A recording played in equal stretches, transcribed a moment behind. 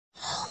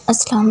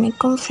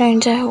Assalamualaikum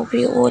friends, I hope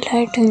you all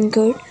are doing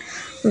good.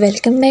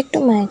 Welcome back to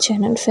my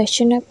channel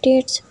Fashion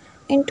Updates.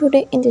 And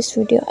today in this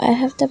video I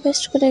have the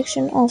best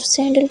collection of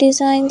sandal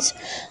designs.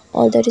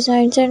 All the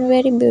designs are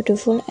very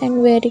beautiful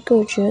and very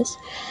gorgeous.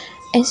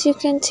 As you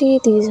can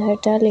see, these are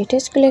the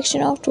latest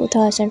collection of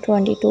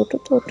 2022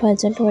 to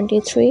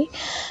 2023.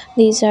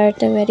 These are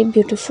the very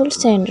beautiful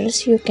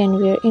sandals you can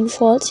wear in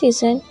fall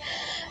season.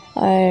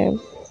 Uh,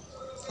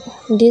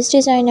 these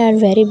designs are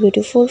very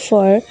beautiful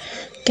for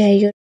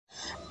casual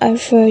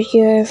for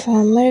your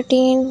farmer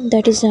routine.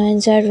 The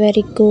designs are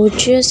very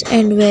gorgeous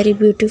and very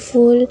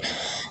beautiful.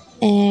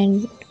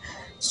 And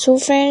so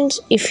friends,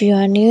 if you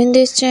are new in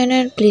this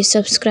channel, please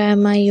subscribe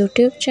my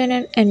YouTube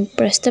channel and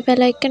press the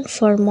bell icon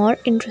for more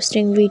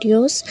interesting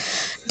videos.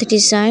 The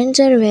designs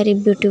are very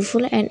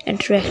beautiful and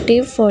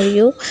attractive for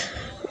you.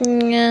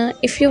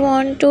 If you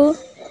want to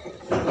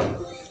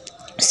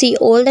see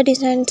all the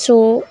designs,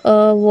 so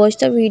watch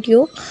the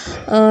video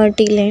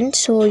till end,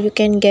 so you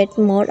can get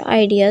more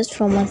ideas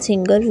from a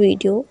single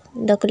video.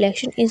 The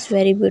collection is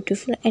very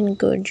beautiful and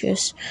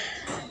gorgeous.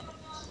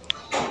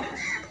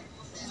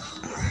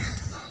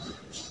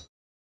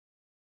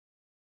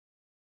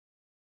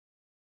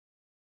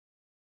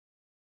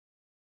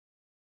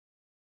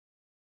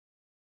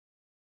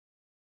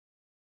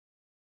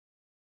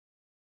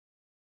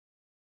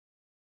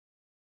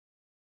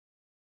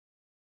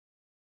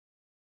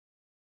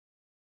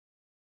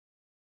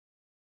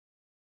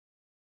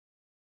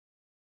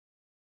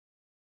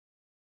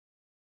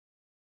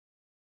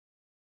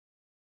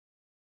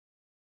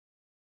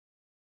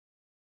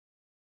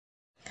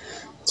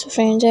 So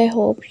friends, I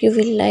hope you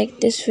will like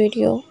this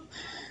video,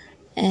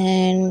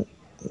 and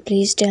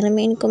please tell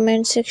me in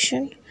comment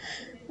section,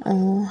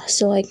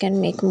 so I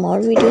can make more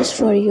videos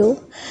for you.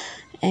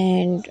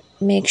 And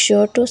make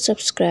sure to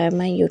subscribe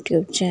my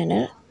YouTube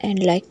channel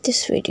and like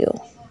this video.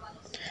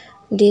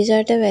 These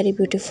are the very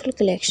beautiful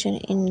collection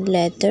in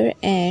leather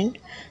and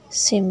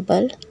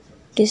simple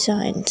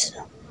designs.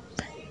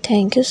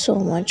 Thank you so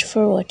much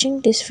for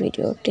watching this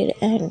video till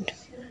end.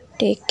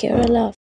 Take care. Allah.